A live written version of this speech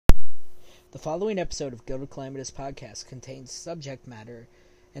The following episode of Go to Calamitous Podcast contains subject matter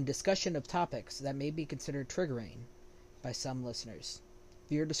and discussion of topics that may be considered triggering by some listeners.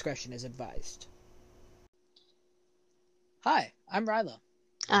 Viewer discretion is advised. Hi, I'm Ryla.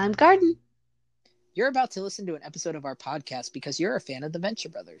 I'm Garden. You're about to listen to an episode of our podcast because you're a fan of the Venture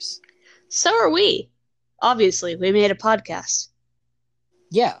Brothers. So are we. Obviously, we made a podcast.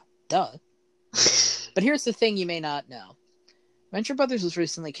 Yeah, duh. But here's the thing you may not know. Venture Brothers was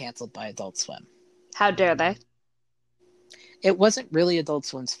recently canceled by Adult Swim. How dare they? It wasn't really Adult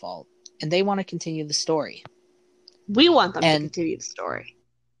Swim's fault, and they want to continue the story. We want them to continue the story.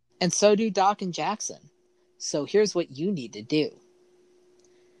 And so do Doc and Jackson. So here's what you need to do.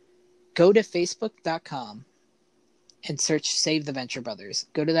 Go to facebook.com and search Save the Venture Brothers.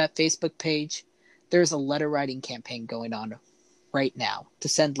 Go to that Facebook page. There's a letter writing campaign going on right now to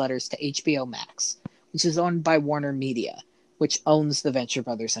send letters to HBO Max, which is owned by Warner Media, which owns the Venture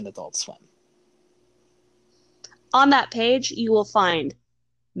Brothers and Adult Swim. On that page, you will find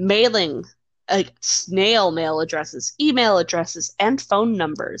mailing, snail mail addresses, email addresses, and phone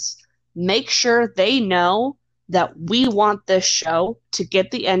numbers. Make sure they know that we want this show to get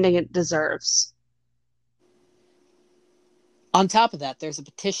the ending it deserves. On top of that, there's a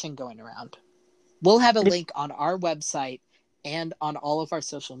petition going around. We'll have a link on our website and on all of our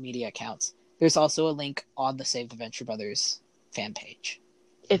social media accounts. There's also a link on the Save the Venture Brothers fan page.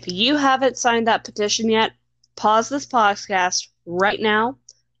 If you haven't signed that petition yet, pause this podcast right now,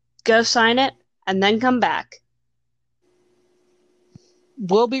 go sign it, and then come back.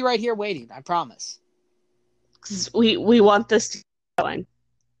 We'll be right here waiting, I promise. 'Cause we want this to keep going.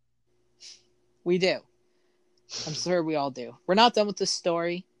 We do. I'm sure we all do. We're not done with this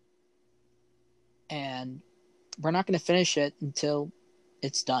story, and we're not going to finish it until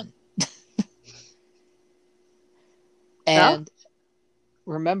it's done. And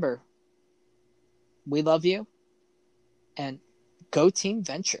remember, we love you, and go Team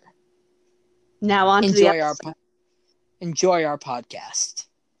Venture. Now on to the episode. Enjoy our podcast.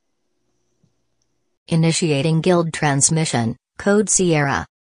 Initiating guild transmission. Code Sierra.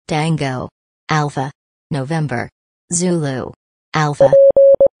 Tango. Alpha. November. Zulu. Alpha.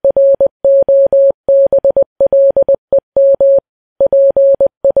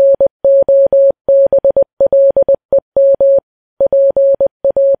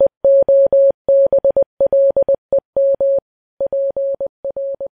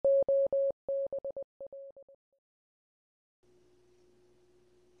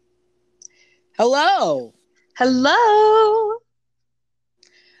 Hello! Hello!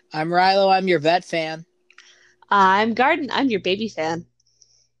 I'm Rilo, I'm your vet fan. I'm Garden, I'm your baby fan.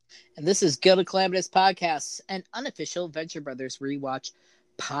 And this is Guild of Calamitous Podcasts, an unofficial Venture Brothers rewatch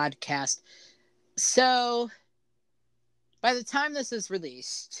podcast. So, by the time this is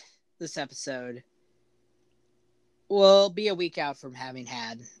released, this episode will be a week out from having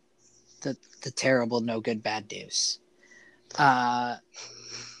had the terrible no good bad news.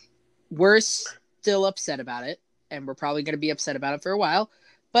 We're still upset about it, and we're probably going to be upset about it for a while,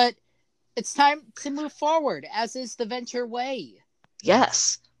 but it's time to move forward, as is the Venture way.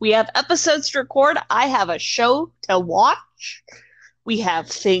 Yes, we have episodes to record. I have a show to watch. We have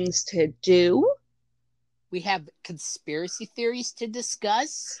things to do. We have conspiracy theories to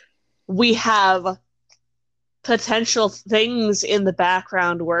discuss. We have potential things in the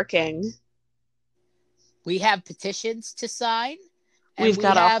background working. We have petitions to sign. We've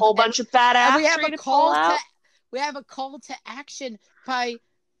got a whole bunch of badass. We have a call to. We have a call to action by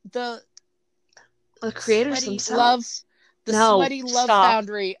the creators themselves. Sweaty Love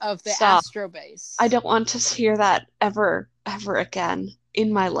Foundry of the Astro Base. I don't want to hear that ever again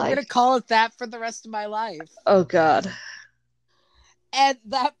in my life. I'm gonna call it that for the rest of my life. Oh God. And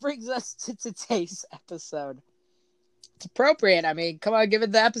that brings us to today's episode. It's appropriate. I mean, come on, give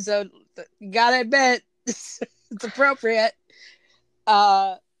it the episode. You gotta admit, it's appropriate.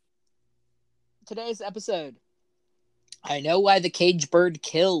 Today's episode. I know why the cage bird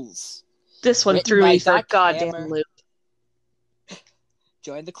kills. This one threw me for a goddamn loop.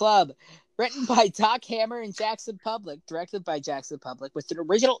 Join the club. Written by Doc Hammer and Jackson Public, directed by Jackson Public, with an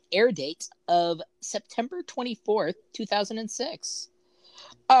original air date of September 24th, 2006.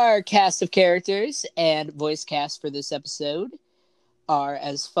 Our cast of characters and voice cast for this episode are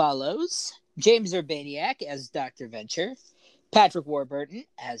as follows. James Urbaniak as Dr. Venture. Patrick Warburton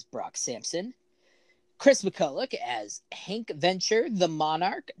as Brock Sampson. Chris McCulloch as Hank Venture, the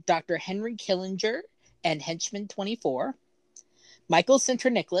Monarch, Dr. Henry Killinger, and Henchman 24. Michael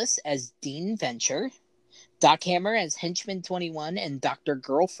Sinter-Nicholas as Dean Venture. Doc Hammer as Henchman 21 and Dr.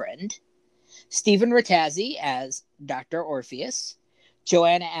 Girlfriend. Stephen Rattazzi as Dr. Orpheus.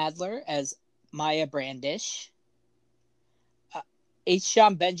 Joanna Adler as Maya Brandish. H.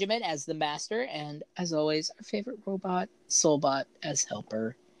 Sean Benjamin as the Master. And as always, our favorite robot, Soulbot, as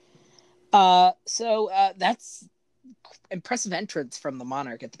Helper. So that's impressive entrance from the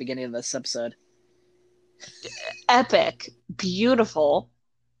Monarch at the beginning of this episode. Epic. Beautiful.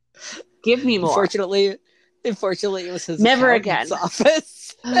 Give me more. Unfortunately, it was his Never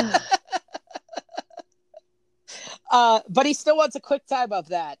accountant's again. office. But he still wants a quick time of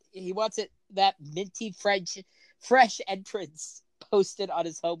that. He wants that minty fresh entrance posted on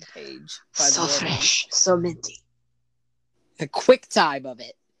his homepage. So fresh, so minty. A quick time of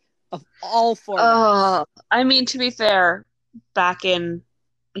it, of all formats. I mean, to be fair, back in,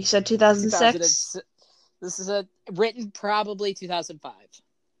 you said 2006? This is written probably 2005.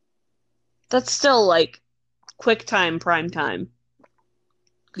 That's still like quick time, prime time.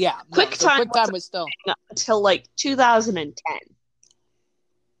 Yeah, quick time was still until like 2010.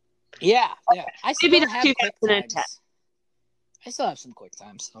 Yeah. I still Maybe have 2010. quick times. I still have some quick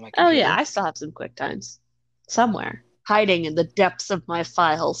times on my Oh computer. yeah, I still have some quick times somewhere, hiding in the depths of my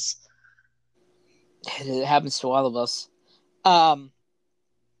files. It happens to all of us.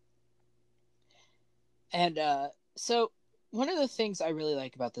 So one of the things I really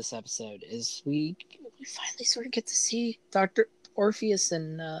like about this episode is we finally sort of get to see Dr. Orpheus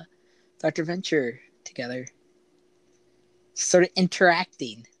and Dr. Venture together. Sort of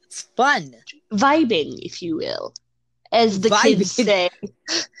interacting. It's fun. Vibing, if you will. As the kids say.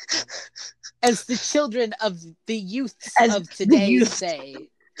 As the children of the youths of today say.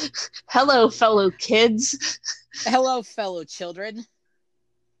 Hello, fellow kids. Hello, fellow children.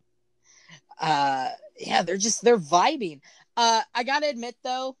 Yeah, they're vibing. I gotta admit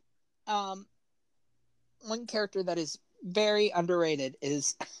though, one character that is very underrated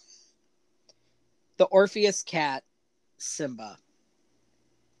is the Orpheus cat, Simba.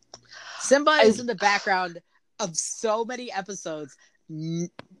 Simba is in the background of so many episodes. We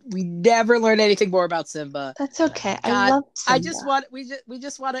never learn anything more about Simba. That's okay. God, I love Simba. We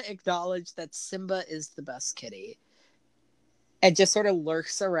just want to acknowledge that Simba is the best kitty. And just sort of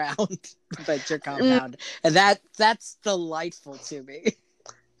lurks around the Venture compound. And that's delightful to me.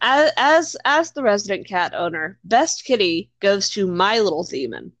 As the resident cat owner, best kitty goes to my little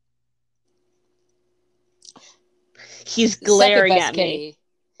demon. He's glaring at me.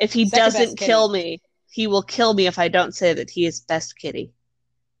 If he doesn't kill me, he will kill me if I don't say that he is best kitty.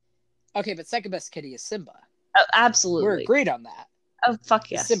 Okay, but second best kitty is Simba. Oh, absolutely. We're agreed on that. Oh, fuck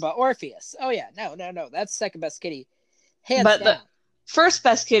yes. Simba Orpheus. Oh, yeah. No. That's second best kitty. Hands but down. The first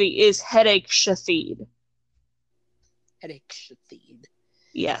best kitty is Headache Shathid. Headache Shathid.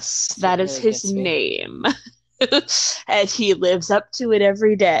 Yes, that is his name. And he lives up to it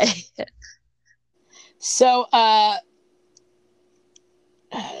every day. So,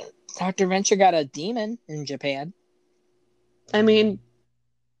 Dr. Venture got a demon in Japan. I mean,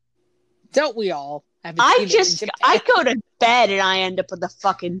 don't we all have a demon in Japan? I go to bed and I end up with a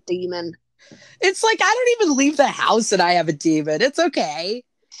fucking demon. It's like, I don't even leave the house and I have a demon. It's okay.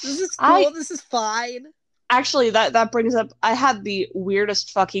 This is cool. This is fine. Actually, that brings up, I had the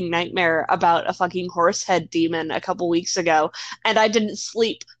weirdest fucking nightmare about a fucking horse head demon a couple weeks ago, and I didn't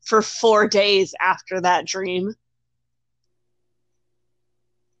sleep for 4 days after that dream.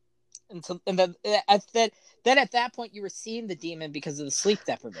 And then at that point, you were seeing the demon because of the sleep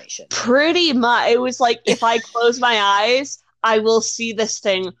deprivation. Pretty much. It was like, if I close my eyes, I will see this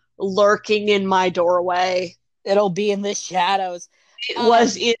thing lurking in my doorway. It'll be in the shadows. It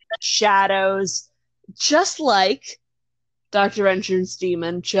was in the shadows. Just like Dr. Venture's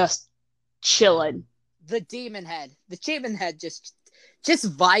demon, just chilling. The demon head just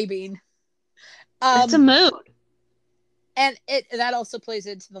vibing. It's a mood. And that also plays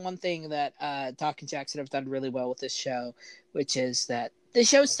into the one thing that Doc and Jackson have done really well with this show, which is that the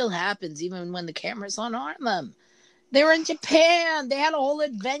show still happens even when the camera's on them. They were in Japan. They had a whole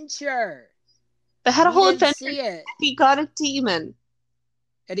adventure. They had a whole adventure. See it. He got a demon.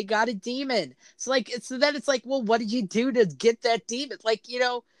 And he got a demon. So then it's like, well, what did you do to get that demon? Like,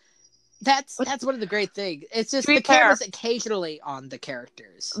 that's one of the great things. It's just the camera's occasionally on the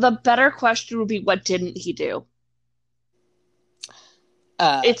characters. The better question would be, what didn't he do?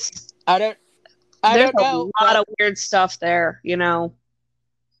 I don't know. There's a lot of weird stuff there, I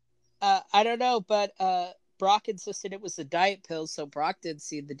don't know, but Brock insisted it was the diet pills, so Brock did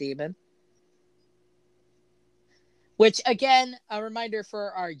see the demon. Which, again, a reminder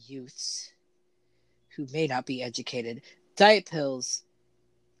for our youths who may not be educated, diet pills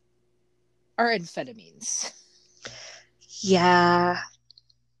are amphetamines. Yeah.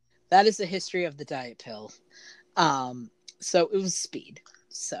 That is the history of the diet pill. So it was speed.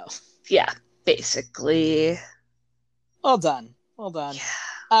 So Yeah, basically. well done. Well done.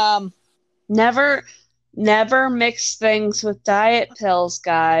 Yeah. Never mix things with diet pills,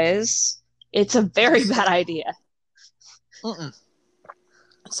 guys. It's a very bad idea.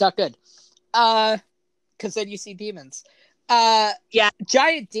 It's not good. Because then you see demons. Yeah.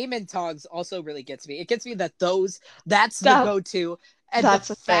 Giant demon tongs also really gets me. It gets me that that's the go-to. And that's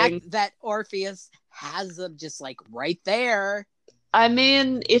the a fact thing. that Orpheus has them just like right there. I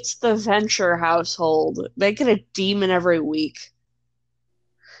mean, it's the Venture household. They get a demon every week.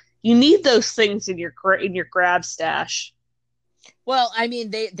 You need those things in your grab stash. Well, I mean,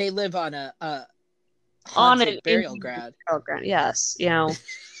 they live on a haunted burial ground. Yes, you know.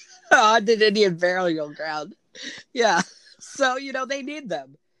 Haunted Indian burial ground. Yeah. So, they need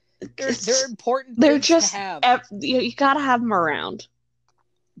them. They're important They're things just to have. You gotta have them around.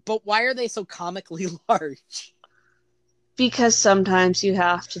 But why are they so comically large? Because sometimes you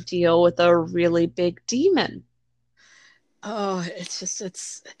have to deal with a really big demon. Oh, it's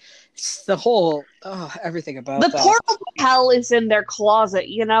the whole everything about the that. portal to hell is in their closet,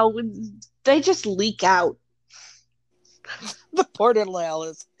 they just leak out. The portal to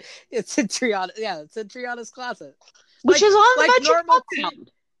hell it's in Triana. Yeah, it's in Triana's closet. Which is on the magic normal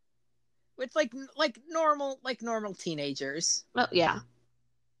compound. It's like normal teenagers. Well, yeah.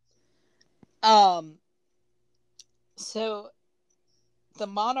 So the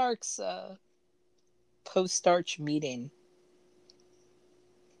Monarchs post-starch meeting.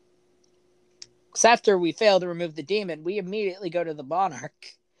 Because after we fail to remove the demon, we immediately go to the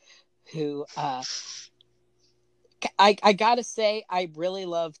Monarch, who I gotta say, I really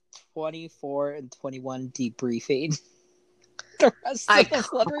love 24 and 21 debriefing. The rest of the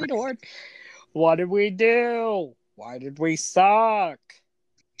Fluttering Horde. What did we do? Why did we suck?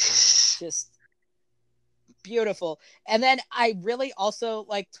 Just beautiful. And then I really also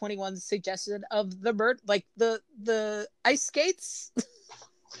like 21's suggestion of the ice skates.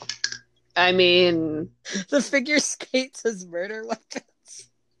 I mean, the figure skates as murder weapons.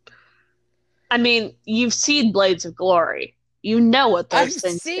 I mean, you've seen Blades of Glory. You know what those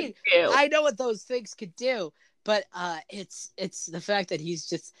things can do. I know what those things could do, but it's the fact that he's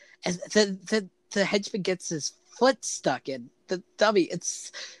just the henchman gets his foot stuck in the dummy.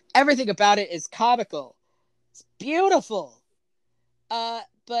 It's everything about it is comical. It's beautiful.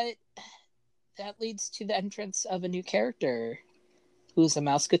 But that leads to the entrance of a new character who's a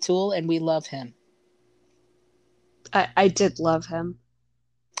Mouseketool, and we love him. I did love him.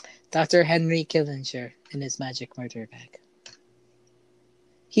 Dr. Henry Killinger in his magic murder bag.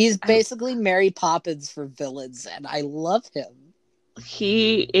 He's basically Mary Poppins for villains, and I love him.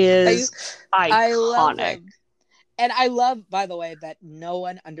 He is iconic. I love him. And I love, by the way, that no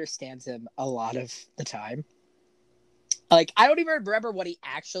one understands him a lot of the time. Like, I don't even remember what he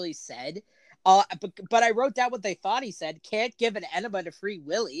actually said. But I wrote down what they thought he said. Can't give an enema to Free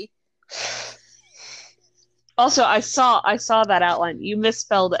Willy. Also, I saw that outline. You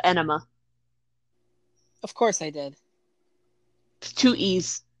misspelled enema. Of course I did. 2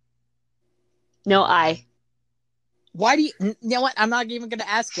 E's. No I. Why do you know what? I'm not even going to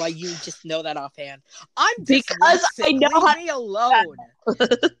ask why you just know that offhand. I'm because I know leave me alone.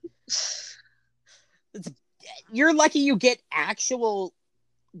 You're lucky you get actual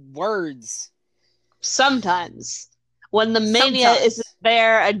words. Sometimes. When the mania isn't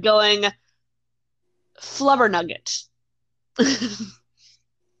there and going flubber nugget.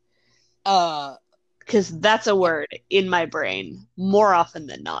 Because that's a word in my brain more often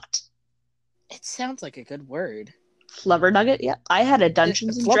than not. It sounds like a good word. Flubber nugget? Yeah. I had a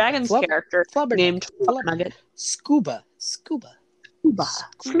Dungeons and Dragons character named Flubber Nugget. Scuba.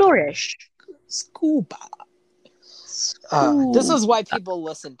 Flourish. Scuba. This is why people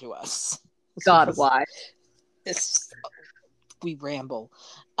listen to us. God, why? We ramble.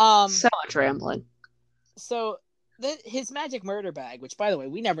 So much rambling. So his magic murder bag, which by the way,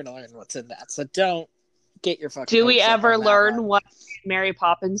 we never learn what's in that, so don't get your fucking. Do we ever learn what's in Mary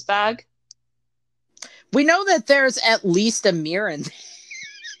Poppins' bag? We know that there's at least a mirror in there.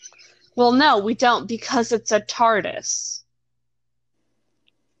 Well, no, we don't, because it's a TARDIS.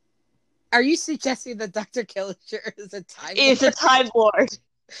 Are you suggesting that Dr. Killinger is a Time Lord? Is a Time Lord.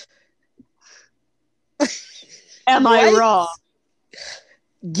 Am I wrong?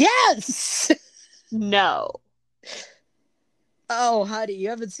 Yes! No. Oh, honey, you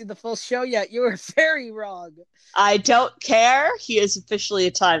haven't seen the full show yet. You were very wrong. I don't care. He is officially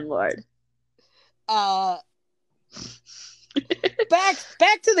a Time Lord. Back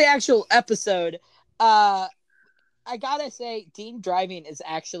to the actual episode. I gotta say, Dean driving is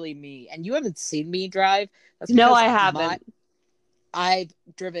actually me, and you haven't seen me drive. That's No, because I haven't. I've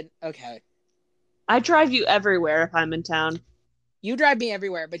driven. Okay, I drive you everywhere if I'm in town. you drive me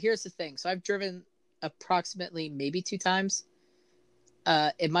everywhere, but here's the thing. So I've driven approximately maybe 2 times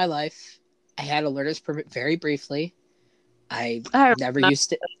in my life. I had a learner's permit very briefly. I I never remember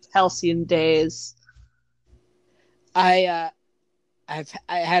used it. halcyon days. I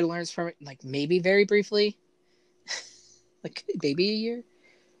had a learner's permit like maybe very briefly, like maybe a year,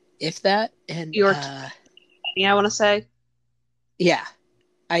 if that. And You're I want to say. yeah,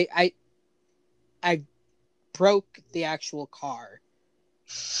 I I broke the actual car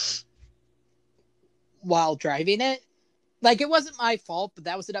while driving it. Like, it wasn't my fault, but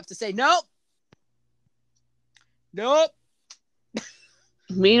that was enough to say nope.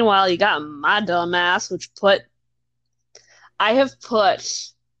 Meanwhile, you got my dumb ass, I have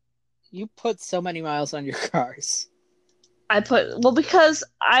put You put so many miles on your cars. because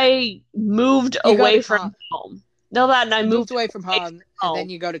I moved You go away to from home. No, that and I you moved moved away from home, and then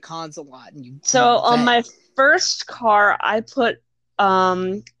you go to cons a lot, and you So on vent. my first car, I put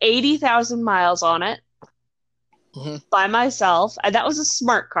 80,000 miles on it Mhm. by myself. And that was a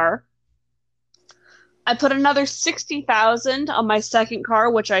smart car. I put another 60,000 on my second car,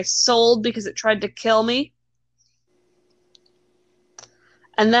 which I sold because it tried to kill me.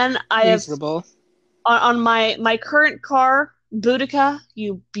 And then I have Reasonable. on my current car, Boudica,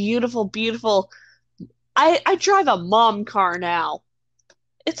 you beautiful, beautiful. I drive a mom car now.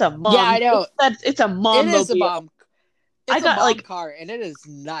 It's a Yeah, I mom. know. It's a It is a mom-mobile. mom. I It's a got mom like car, and it is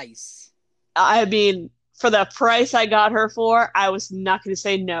nice. I mean, for the price I got her for, I was not going to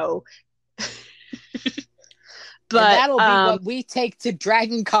say no. And But that'll be what we take to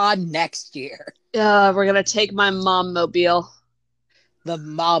Dragon Con next year. we're gonna take my mom mobile. The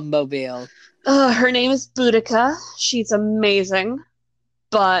Mom Mobile. Her name is Boudica. She's amazing.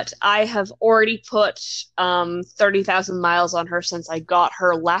 But I have already put 30,000 miles on her since I got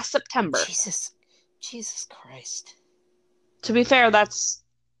her last September. Jesus Christ. To be fair, that's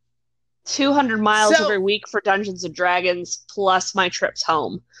 200 miles So, every week for Dungeons and Dragons plus my trips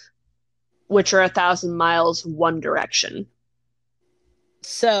home, which are 1,000 miles one direction.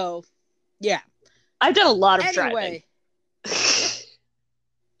 So, yeah. I've done a lot of Anyway, driving.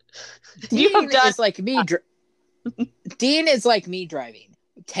 Dean is like me. Dean is like me driving.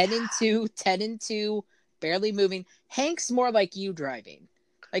 10 and 2, 10 and 2, barely moving. Hank's more like you driving.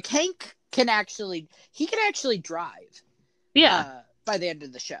 Like, Hank can actually drive. Yeah. By the end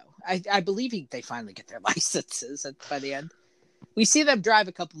of the show, I believe they finally get their licenses by the end. We see them drive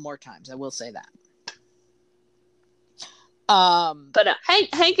a couple more times. I will say that. But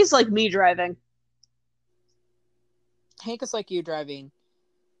Hank is like me driving. Hank is like you driving.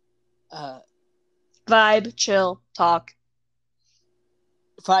 Vibe, chill, talk.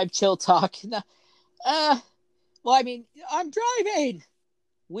 Vibe, chill, talk. Well, I mean, I'm driving.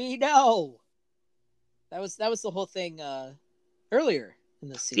 We know. That was the whole thing earlier in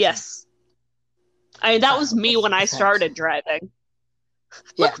this season. Yes. I mean, that was me when I started driving.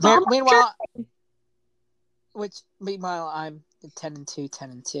 Yeah. Look, Meanwhile, I'm 10 and 2, 10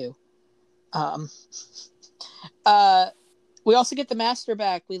 and 2. We also get the Master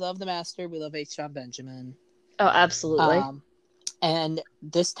back. We love the Master. We love H. John Benjamin. Oh, absolutely. And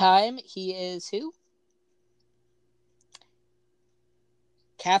this time he is who?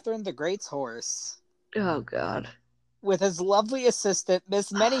 Catherine the Great's horse. Oh God. With his lovely assistant,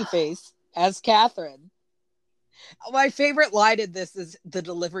 Miss Manyface, as Catherine. My favorite line in this is the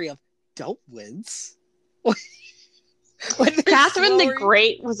delivery of "Don't wince." Catherine the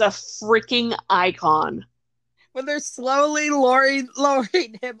Great was a freaking icon. When they're slowly lowering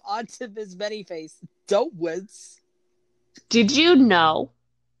him onto Miss Manyface, don't wince. Did you know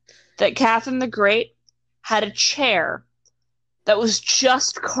that Catherine the Great had a chair that was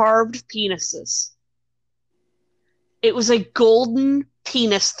just carved penises? It was a golden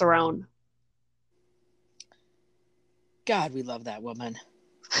penis throne. God, we love that woman.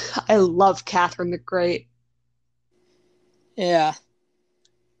 I love Catherine the Great. Yeah.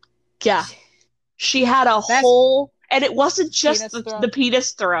 Yeah. She had a whole, and it wasn't just the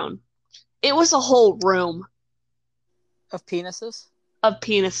penis throne. It was a whole room. Of penises? Of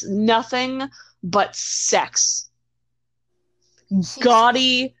penis. Nothing but sex.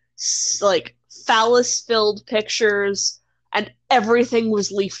 Gaudy, like, phallus-filled pictures, and everything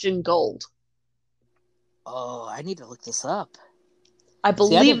was leafed in gold. Oh, I need to look this up. I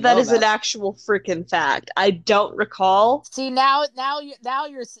believe that is an actual freaking fact. I don't recall. See, now you're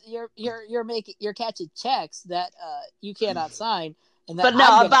catching checks that you cannot sign, and that but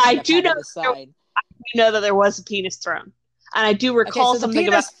no, but I do know. sign. you know that there was a penis throne. And I do recall so the something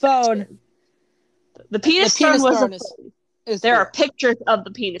penis about phone. the penis The penis throne was throne a thing. is There real. are pictures of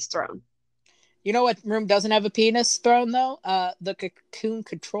the penis throne. You know what room doesn't have a penis throne though? The Cocoon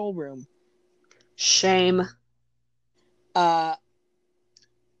control room. Shame. Yeah.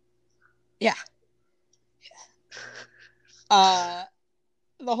 The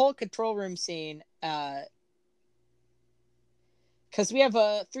whole control room scene. Because we have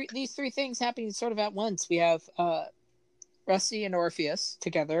these three things happening sort of at once. We have Rusty and Orpheus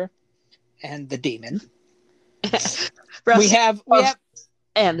together, and the demon. we have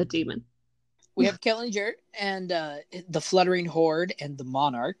and the demon. We have Killinger and the fluttering horde and the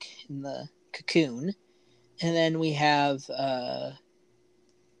monarch in the cocoon, and then we got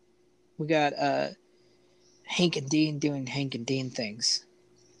Hank and Dean doing Hank and Dean things.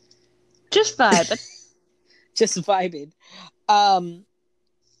 Just vibing. Just vibing.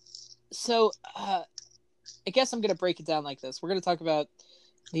 So I guess I'm gonna break it down like this. We're gonna talk about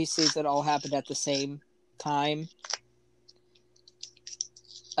these scenes that all happened at the same time.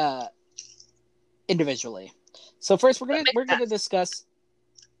 Individually. So first we're gonna discuss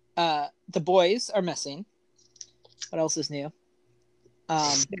the boys are missing. What else is new?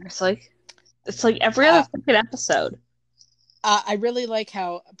 Seriously. It's like every other fucking episode. I really like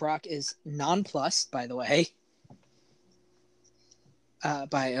how Brock is nonplussed, by the way.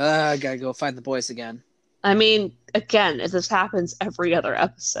 I gotta go find the boys again. I mean, again, this happens every other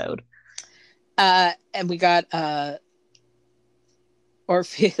episode. And we got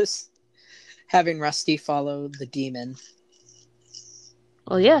Orpheus having Rusty follow the demon.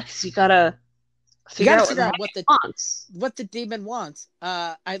 Well, yeah, because you gotta figure out what the demon wants.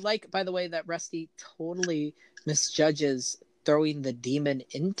 I like, by the way, that Rusty totally misjudges throwing the demon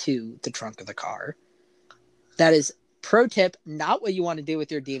into the trunk of the car. That is, pro tip, not what you want to do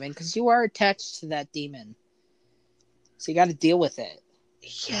with your demon, because you are attached to that demon. So you got to deal with it.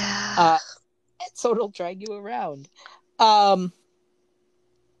 Yeah. So it'll drag you around. And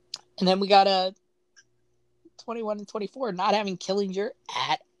then we got 21 and 24 not having Killinger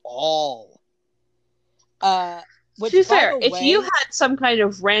at all. Which, to be fair, if you had some kind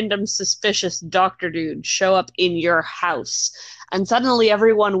of random suspicious doctor dude show up in your house and suddenly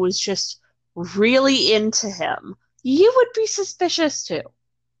everyone was just really into him, you would be suspicious too.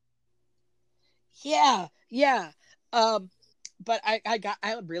 Yeah. But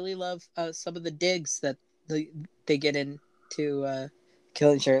I really love some of the digs that they get into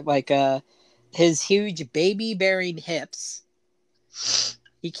Killinger, like his huge baby bearing hips.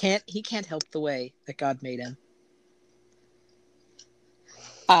 He can't help the way that God made him.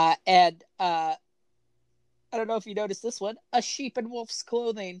 And I don't know if you noticed this one, a sheep in wolf's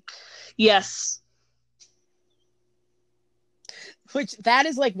clothing. Yes. Which, that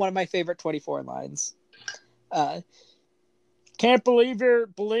is like one of my favorite 24 lines. Can't believe you're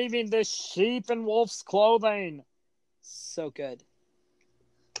believing this sheep in wolf's clothing. So good.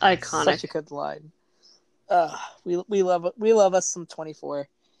 Iconic. Such a good line. We love us some 24.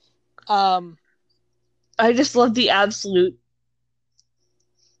 I just love the absolute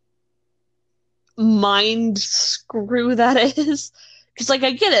mind screw that is. Because, like,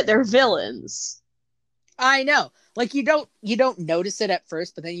 I get it, they're villains. I know. Like, you don't notice it at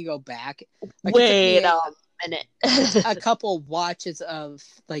first, but then you go back. Like, wait a minute. A couple watches of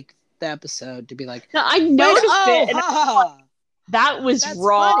like the episode to be like, no, I noticed it. And that was that's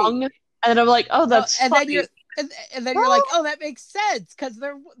wrong. Funny. And I'm like, oh, that's and funny. Then you're like, oh, that makes sense because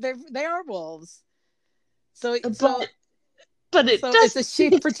they are wolves. So it's a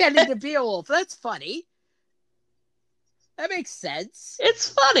sheep pretending to be a wolf. That's funny. That makes sense. It's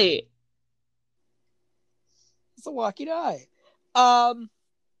funny. It's a walking eye.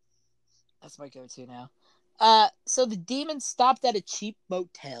 That's my go-to now. So the demon stopped at a cheap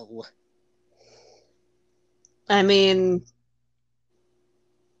motel. I mean,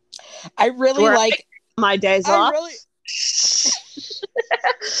 I really like my days off.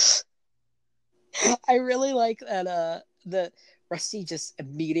 I really like that the Rusty just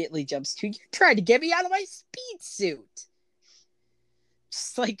immediately jumps to, you're trying to get me out of my speed suit.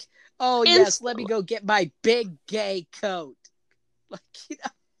 Just like, oh yes, let me go get my big gay coat. Like, you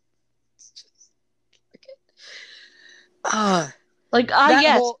know. That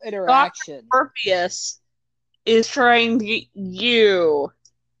yes, whole interaction. Dr. Orpheus is trying to get you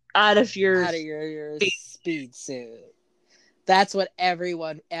out of your speed suit. That's what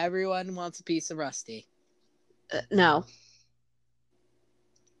everyone wants a piece of Rusty. No.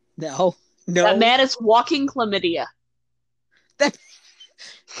 That man is walking chlamydia. He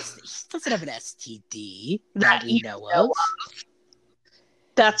doesn't have an STD that we know of.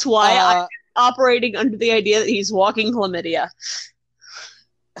 That's why I'm operating under the idea that he's walking chlamydia.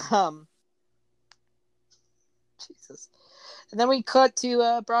 Jesus. And then we cut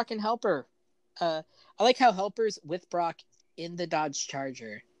to Brock and Helper. I like how Helper's with Brock in the Dodge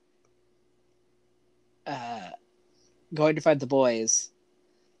Charger, going to find the boys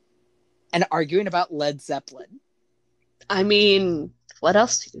and arguing about Led Zeppelin. I mean, what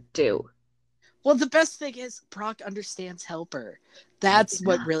else do you do? Well, the best thing is Brock understands Helper. That's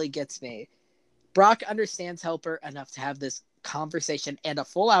what really gets me. Brock understands Helper enough to have this conversation and a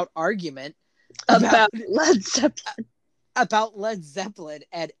full-out argument About Led Zeppelin. About Led Zeppelin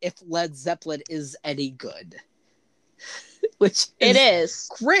and if Led Zeppelin is any good. Which it is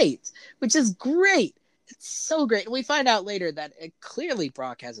great. Which is great. It's so great. And we find out later that clearly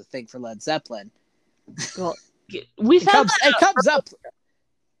Brock has a thing for Led Zeppelin. Well, we found it comes up.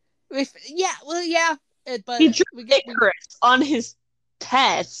 But he drew Icarus on his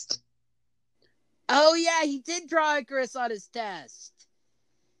test. Oh yeah, he did draw Icarus on his test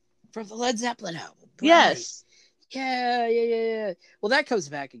from the Led Zeppelin album. Right. Yes. Yeah. Well, that comes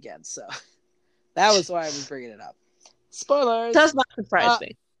back again, so that was why I was bringing it up. Spoilers. Does not surprise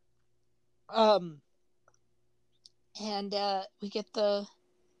me. And we get the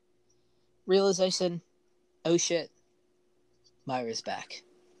realization, oh shit, Myra's back.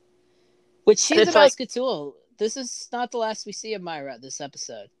 Which she's a Musketeer. This is not the last we see of Myra this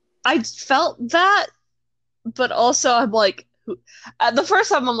episode. I felt that, but also I'm like, the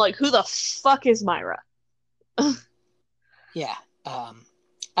first time I'm like, who the fuck is Myra? Yeah.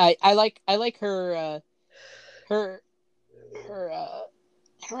 I like her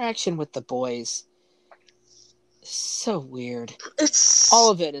interaction with the boys. So weird. It's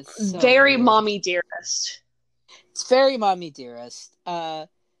all of it is so very weird. Mommy Dearest. It's very Mommy Dearest.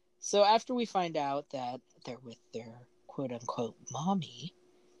 So after we find out that they're with their quote unquote mommy,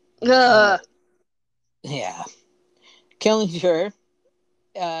 yeah, Killinger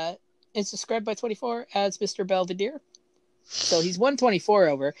is described by 24 as Mr. Belvedere. So he's 124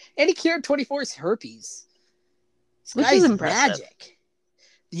 over, and he cured 24's herpes. Which is impressive. Magic.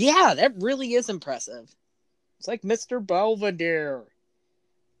 Yeah, that really is impressive. It's like Mr. Belvedere.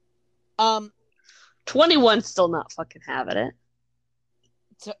 21's still not fucking having it.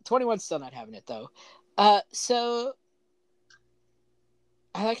 21's still not having it, though. So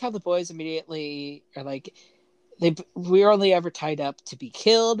I like how the boys immediately are like, we're only ever tied up to be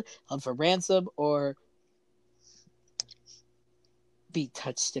killed, held for ransom, or be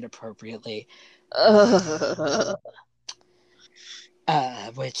touched inappropriately.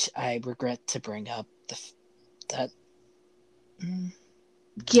 Which I regret to bring up.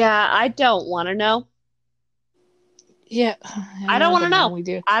 Yeah, I don't want to know. Yeah. I don't want to know. We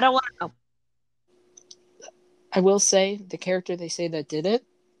do. I don't want to know. I will say, the character they say that did it,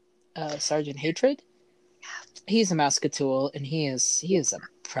 Sergeant Hatred, he's a Musketeer, and he is a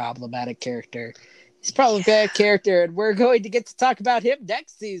problematic character. He's a problematic character, and we're going to get to talk about him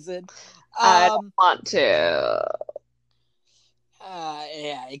next season. I don't want to.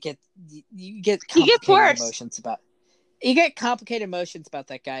 Yeah, you get worse. emotions about. You get complicated emotions about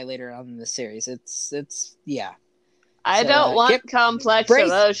that guy later on in the series. It's yeah. I don't want complex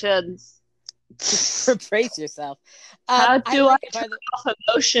emotions. Brace yourself. How do I turn off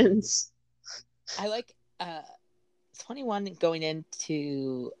emotions? I like 21 going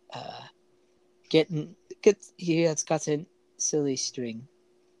into he has gotten silly string.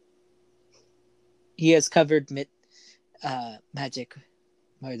 He has covered magic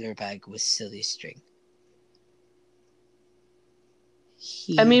murder bag with silly string.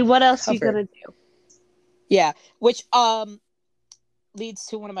 I mean, what else are you gonna do? Yeah, which leads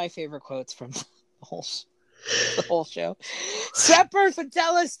to one of my favorite quotes from the whole show. Semper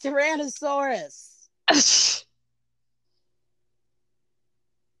Fidelis Tyrannosaurus.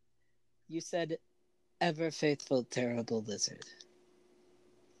 You said, ever faithful, terrible lizard.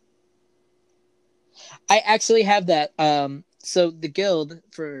 I actually have that. So the guild,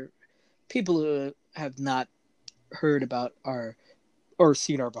 for people who have not heard about or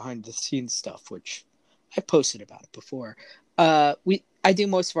seen our behind the scenes stuff, which I posted about it before. I do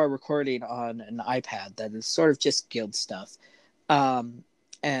most of our recording on an iPad that is sort of just guild stuff. And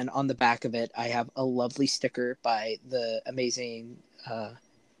on the back of it, I have a lovely sticker by the amazing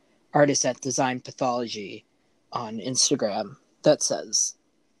artist at Design Pathology on Instagram that says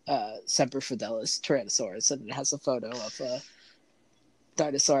Semper Fidelis Tyrannosaurus, and it has a photo of a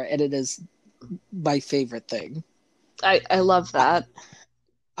dinosaur, and it is my favorite thing. I love that.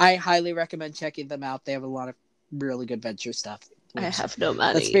 I highly recommend checking them out. They have a lot of really good venture stuff. I have no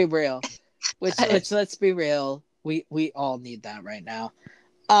money. Let's be real. Which let's be real. We all need that right now.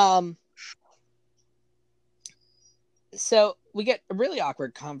 So we get a really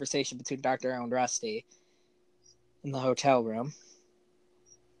awkward conversation between Dr. O and Rusty in the hotel room,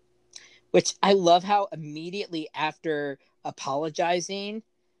 which I love how immediately after apologizing,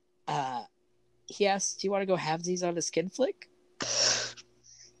 he asks, "Do you want to go halvesies on a skin flick?"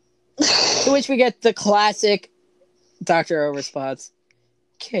 To which we get the classic Dr. O response,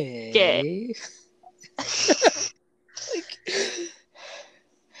 "Okay."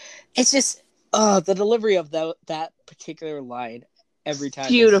 It's just the delivery of that particular line every time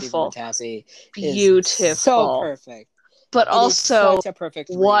Beautiful. by Stephen Tassi Beautiful. is so perfect. But It also, is such a perfect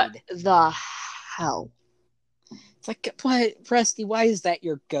what read. the hell? It's like, what, Rusty, why is that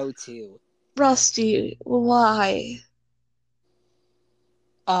your go-to? Rusty, why?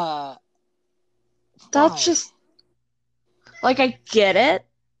 Why? That's just, like, I get it,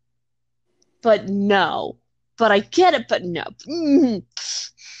 but no. But I get it, but no.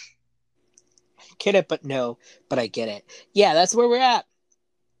 Get it, but no, but I get it. Yeah, that's where we're at.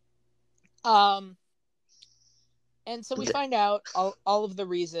 And so we find out all of the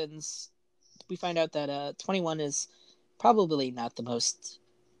reasons. We find out that 21 is probably not the most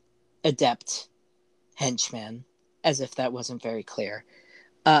adept henchman, as if that wasn't very clear.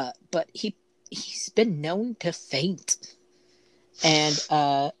 But he's been known to faint. And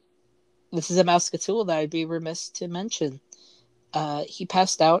this is a Mousecatool that I'd be remiss to mention. He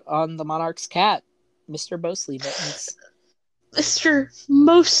passed out on the Monarch's cat, Mr. Mostly Mittens. Mr.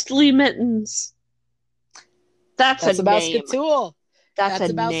 Mostly Mittens. That's a name. Mousecatool. That's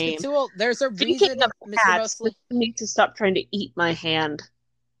a name. Mousecatool. There's a reason Mr. Cats, Mostly. I need to stop trying to eat my hand.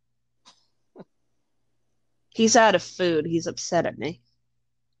 He's out of food. He's upset at me.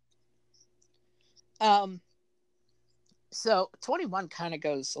 So 21 kind of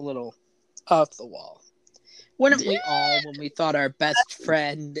goes a little off the wall. Wouldn't we all, when we thought our best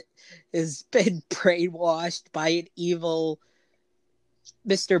friend has been brainwashed by an evil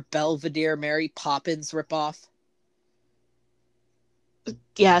Mr. Belvedere Mary Poppins ripoff?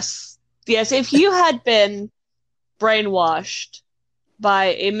 Yes. Yes, if you had been brainwashed by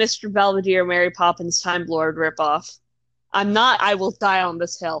a Mr. Belvedere Mary Poppins Time Lord ripoff, I will die on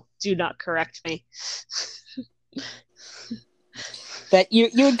this hill. Do not correct me. That you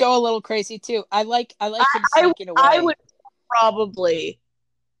would go a little crazy too. I like him sneaking away. I would probably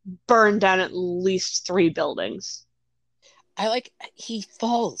burn down at least 3 buildings. He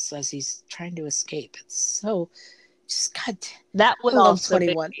falls as he's trying to escape. It's so just God. That would also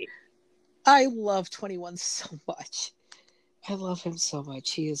 21. I love 21 so much. I love him so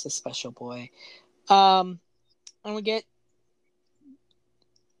much. He is a special boy. And we get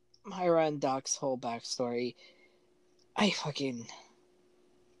Myra and Doc's whole backstory.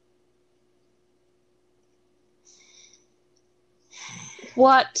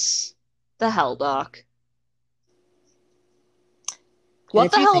 What the hell, Doc?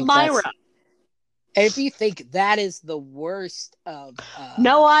 What the hell, Myra? If you think that is the worst of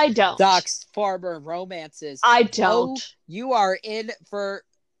no, I don't. Doc's farmer romances, I don't. You are in for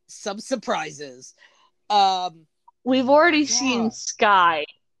some surprises. We've already seen Sky.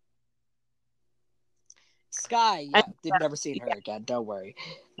 Yeah, they've never seen her again. Don't worry.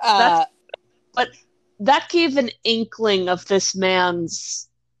 But that gave an inkling of this man's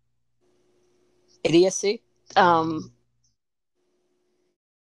idiocy.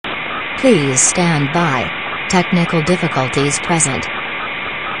 Please stand by. Technical difficulties present.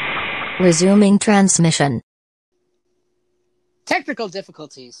 Resuming transmission. Technical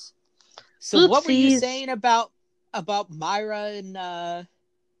difficulties. So Oopsies. What were you saying about Myra and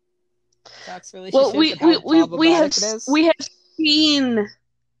Doc's relationship? Well, we have seen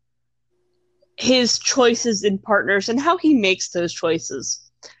his choices in partners and how he makes those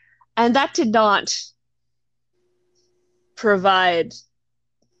choices. And that did not provide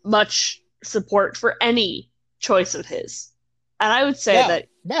much support for any choice of his. And I would say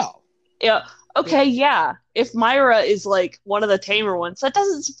if Myra is like one of the tamer ones, that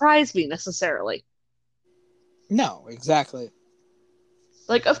doesn't surprise me necessarily. No, exactly.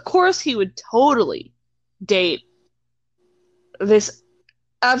 Like, of course he would totally date this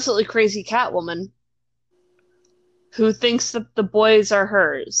absolutely crazy Catwoman who thinks that the boys are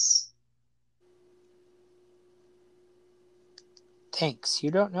hers. Thanks.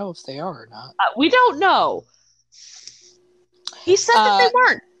 You don't know if they are or not. We don't know. He said that they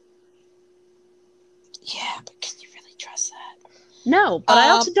weren't. Yeah, but can you really trust that? No, but I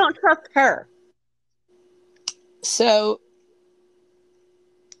also don't trust her. So,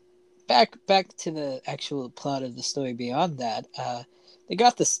 back to the actual plot of the story beyond that. They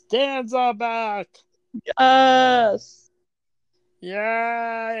got the stanza back. Yes.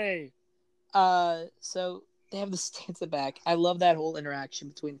 Yay! So they have the stanza back. I love that whole interaction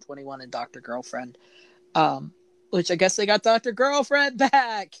between 21 and Dr. Girlfriend. Which I guess they got Dr. Girlfriend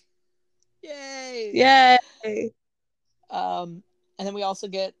back. Yay! Yay! And then we also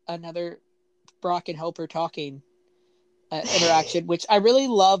get another Brock and Helper talking interaction, which I really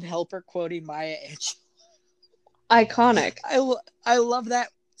love. Helper quoting Maya Angelou. Iconic. I love that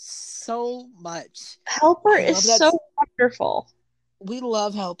so much. Helper is so wonderful. We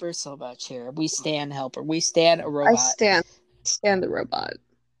love Helper so much here. We stan Helper. We stan a robot. I stan the robot.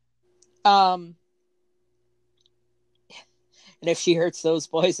 And if she hurts those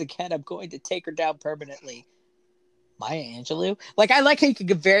boys again, I'm going to take her down permanently. Maya Angelou? Like, I like how you can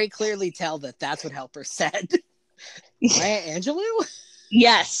very clearly tell that that's what Helper said. Maya Angelou?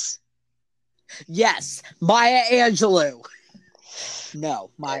 Yes. Yes. Maya Angelou.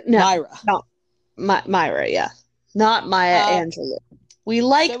 No. Myra. No. Myra, yeah. Not Maya Angelou. We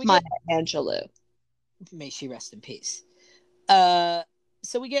like Maya Angelou. May she rest in peace. So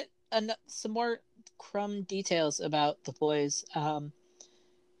we get some more crumb details about the boys.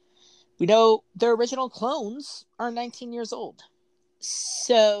 We know their original clones are 19 years old.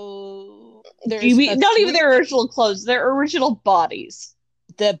 So there's not even their original clones, their original bodies.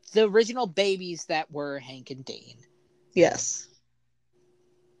 The original babies that were Hank and Dean. Yes.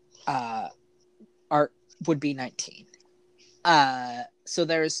 Would be 19. So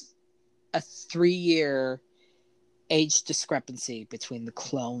there's a 3-year age discrepancy between the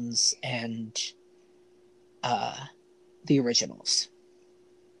clones and the originals.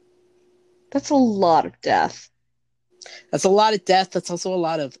 That's a lot of death. That's a lot of death. That's also a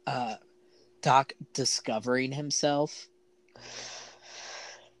lot of Doc discovering himself.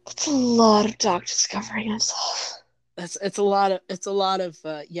 That's a lot of Doc discovering himself. It's a lot of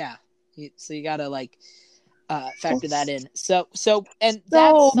yeah. So you gotta like factor that in. So and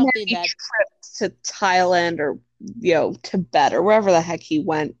that's something that trips to Thailand or Tibet or wherever the heck he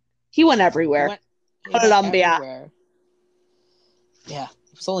went. He went everywhere. Colombia. Everywhere. Yeah,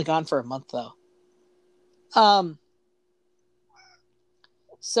 he was only gone for a month though.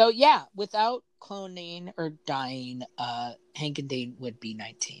 So yeah, without cloning or dying, Hank and Dean would be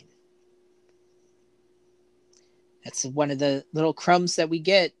 19. That's one of the little crumbs that we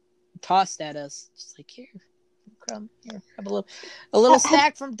get tossed at us. Just like, here, crumb, here, have a little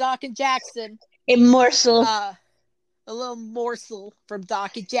snack from Doc and Jackson. A morsel. A little morsel from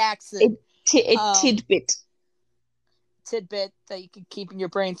Doc and Jackson. A tidbit. Tidbit that you can keep in your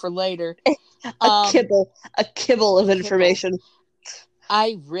brain for later. A kibble of information.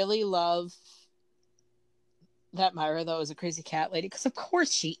 I really love that Myra, though, is a crazy cat lady, because of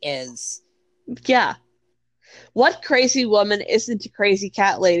course she is. Yeah. What crazy woman isn't a crazy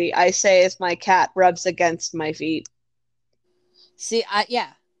cat lady? I say as my cat rubs against my feet. See,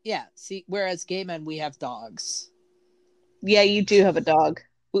 yeah. See, whereas gay men, we have dogs. Yeah, you do have a dog.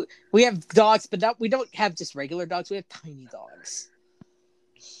 We have dogs, but we don't have just regular dogs. We have tiny dogs.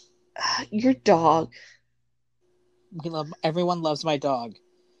 Your dog. Everyone loves my dog.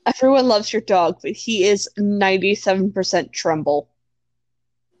 Everyone loves your dog, but he is 97% Trumbull.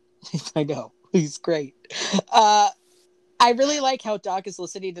 I know. He's great. I really like how Doc is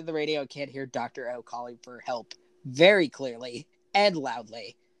listening to the radio and can't hear Dr. O calling for help very clearly and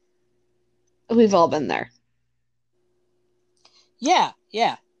loudly. We've all been there. Yeah.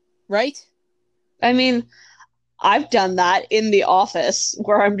 Right? I mean, I've done that in the office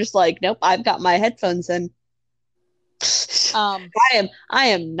where I'm just like, nope, I've got my headphones in. I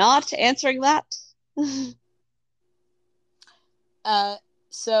am not answering that.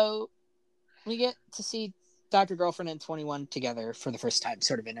 So we get to see Dr. Girlfriend and 21 together for the first time,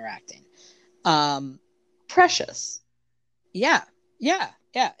 sort of interacting. Precious. Yeah.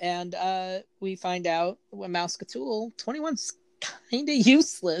 And we find out when Mouseketeil, 21's kind of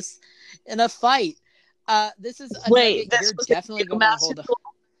useless in a fight. This is a Wait, nugget you're definitely going to hold on.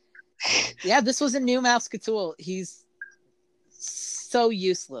 Yeah, this was a new Mouseketeil. He's so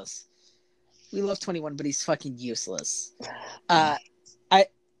useless. We love 21, but he's fucking useless.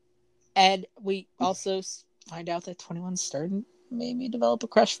 And we also find out that 21's starting maybe develop a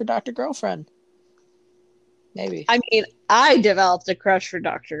crush for Dr. Girlfriend. Maybe. I mean, I developed a crush for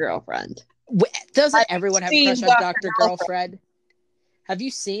Dr. Girlfriend. Doesn't everyone have a crush on Dr. Girlfriend? Have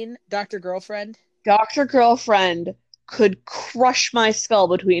you seen Dr. Girlfriend? Dr. Girlfriend could crush my skull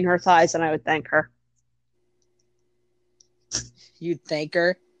between her thighs and I would thank her. You'd thank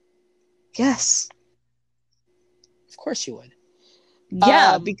her? Yes. Of course you would.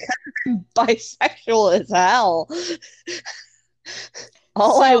 Yeah, because I'm bisexual as hell.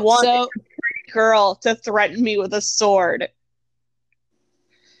 I want is a pretty girl to threaten me with a sword.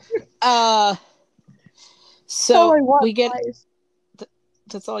 That's all So I want we in get. life.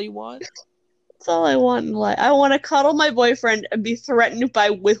 That's all you want. That's all I want in life. I want to cuddle my boyfriend and be threatened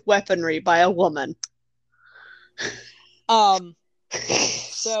with weaponry by a woman.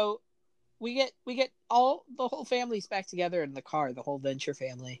 So we get all the whole family's back together in the car, the whole Venture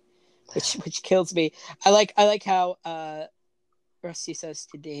family, which kills me. I like how Rusty says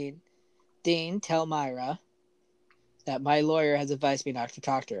to Dean, tell Myra that my lawyer has advised me not to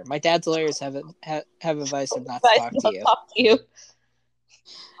talk to her. My dad's lawyers have advised him not to talk to you. Talk to you.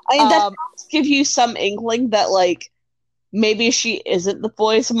 I mean, that does give you some inkling that, like, maybe she isn't the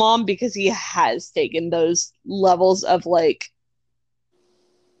boy's mom because he has taken those levels of, like,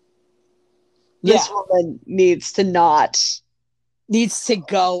 this woman needs to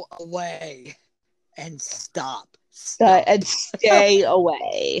go away and stop. And stay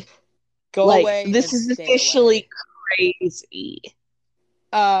away. Go like, away. This is officially crazy.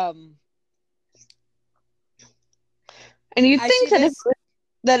 And you'd think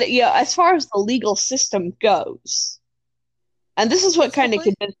that as far as the legal system goes, and this is what kind of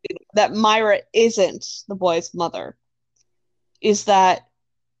convinced me that Myra isn't the boy's mother, is that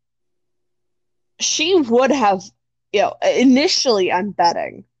she would have, initially, I'm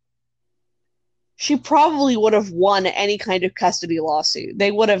betting, she probably would have won any kind of custody lawsuit.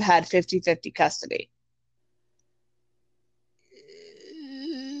 They would have had 50-50 custody.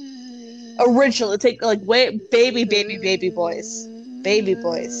 Originally, take like baby boys. Baby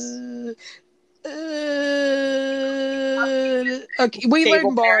boys. Okay, we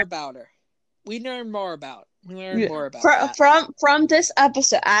learned more about her. We learned more about that. From this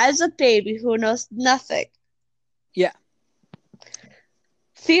episode as a baby who knows nothing. Yeah.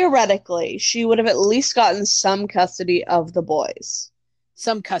 Theoretically, she would have at least gotten some custody of the boys.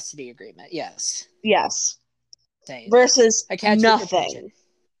 Some custody agreement, yes. Yes. Same. Versus nothing.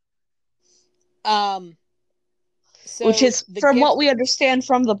 So which is, from what we understand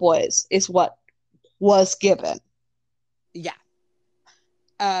from the boys, is what was given. Yeah.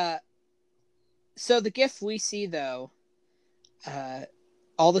 So the gift we see, though,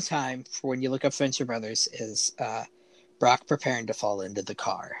 all the time for when you look up Venture Brothers is Brock preparing to fall into the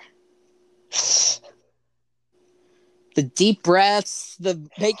car. The deep breaths, the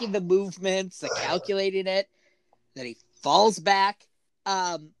making the movements, the calculating it, that he falls back.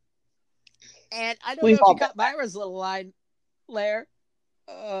 And I don't know if you got Myra's little line, Lair.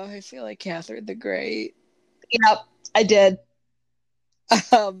 I feel like Catherine the Great. Yep, I did.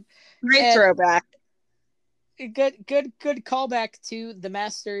 Great throwback. Good callback to the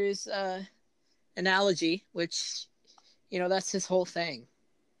Master's analogy, which, that's his whole thing.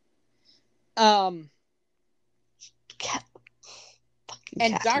 And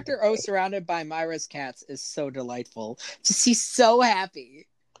Dr. O surrounded by Myra's cats is so delightful. Just he's so happy.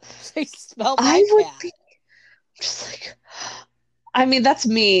 They smell my cat. Just like, I mean, that's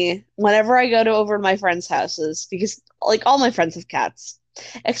me. Whenever I go over to my friends' houses, because like all my friends have cats,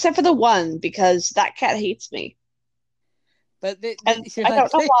 except for the one, because that cat hates me. But I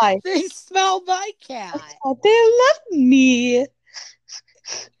don't know why. They smell my cat. They love me.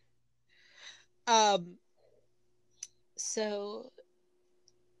 So,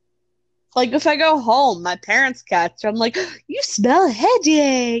 like, if I go home, my parents' cats, I'm like, you smell a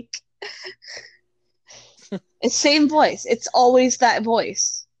headache. It's same voice. It's always that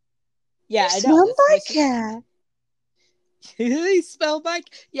voice. Yeah, I know. Smell my cat. They smell my.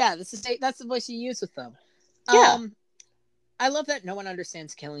 Yeah, that's the voice you use with them. Yeah. I love that no one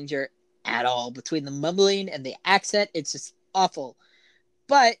understands Killinger at all. Between the mumbling and the accent, it's just awful.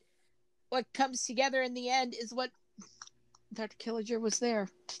 But what comes together in the end is what Dr. Killinger was there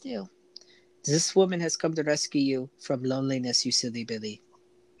to do. This woman has come to rescue you from loneliness, you silly Billy.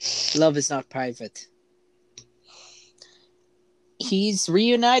 Love is not private. He's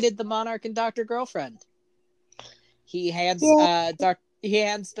reunited the Monarch and Dr. Girlfriend. He hands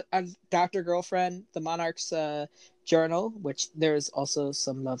Dr. Girlfriend the Monarch's journal, which there's also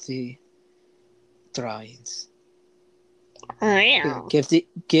some lovely drawings. Oh yeah. Here,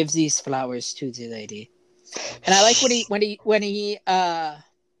 give these flowers to the lady. And I like when he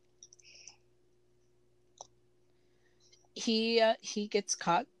gets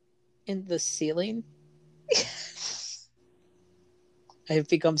caught in the ceiling. I've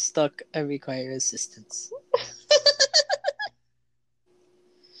become stuck. I require assistance.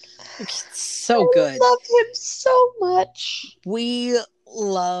 It's so good. I love him so much. We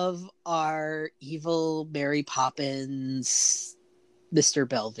love our evil Mary Poppins, Mr.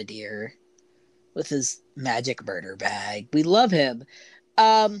 Belvedere, with his magic murder bag. We love him.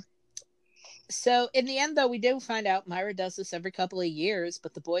 So in the end, though, we do find out Myra does this every couple of years,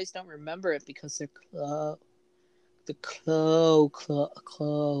 but the boys don't remember it because they're The Clo.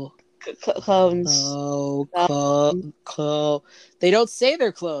 Clones. They don't say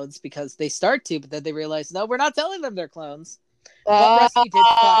they're clones because they start to, but then they realize, no, we're not telling them they're clones. But Rusty did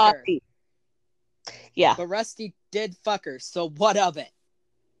fuck her. Yeah. But Rusty did fuck her, so what of it?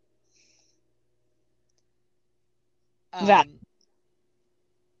 That.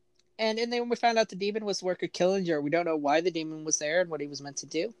 And then we found out the demon was Worker Killinger. We don't know why the demon was there and what he was meant to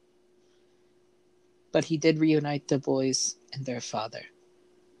do. But he did reunite the boys and their father.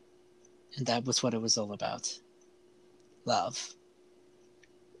 And that was what it was all about. Love.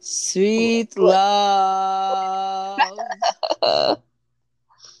 Sweet love.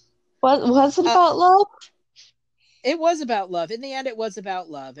 Was it about love? It was about love. In the end, it was about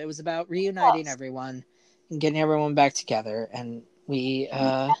love. It was about reuniting everyone and getting everyone back together. And we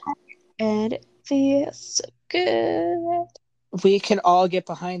and it feels so good. We can all get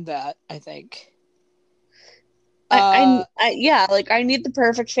behind that, I think. I need the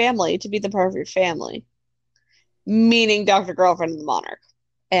perfect family to be the perfect family. Meaning Dr. Girlfriend and the Monarch.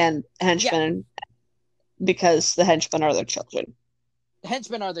 And henchmen, because the henchmen are their children. The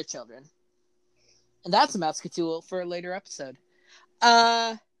henchmen are their children. And that's a Mousecatool for a later episode.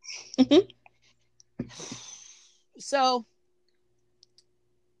 So,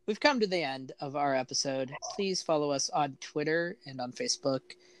 we've come to the end of our episode. Please follow us on Twitter and on Facebook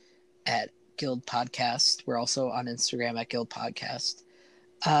at Guild Podcast. We're also on Instagram at Guild Podcast.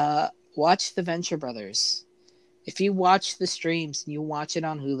 Watch The Venture Brothers. If you watch the streams and you watch it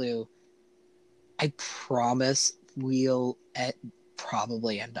on Hulu, I promise we'll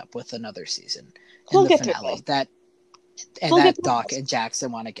probably end up with another season in the finale that Doc and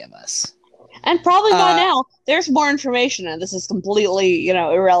Jackson want to give us. And probably by now, there's more information, and this is completely,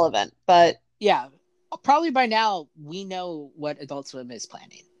 irrelevant. But yeah, probably by now we know what Adult Swim is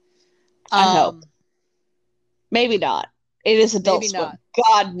planning. I hope. Maybe not. It is Adult Swim. Not.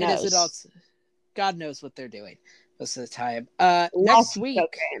 God knows. It is Adult. God knows what they're doing most of the time. Next week,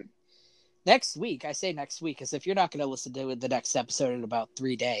 I say next week, because if you're not going to listen to the next episode in about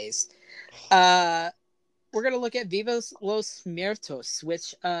 3 days, we're going to look at Vivos Los Muertos,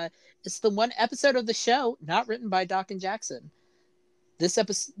 which is the one episode of the show not written by Doc and Jackson.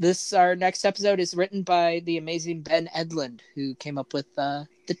 Our next episode is written by the amazing Ben Edlund, who came up with The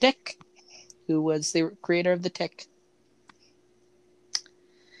Tick, who was the creator of The Tick.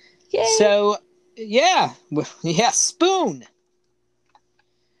 Yay. So, yeah, Spoon.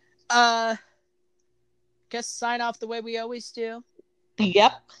 Guess sign off the way we always do.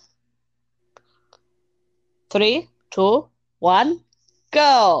 Yep. 3, 2, 1,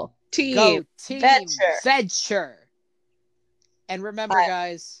 go! Team Venture. And remember,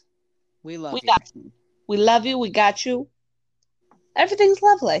 guys, we love you. Got you. We love you. We got you. Everything's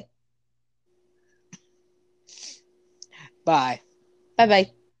lovely. Bye.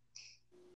 Bye-bye.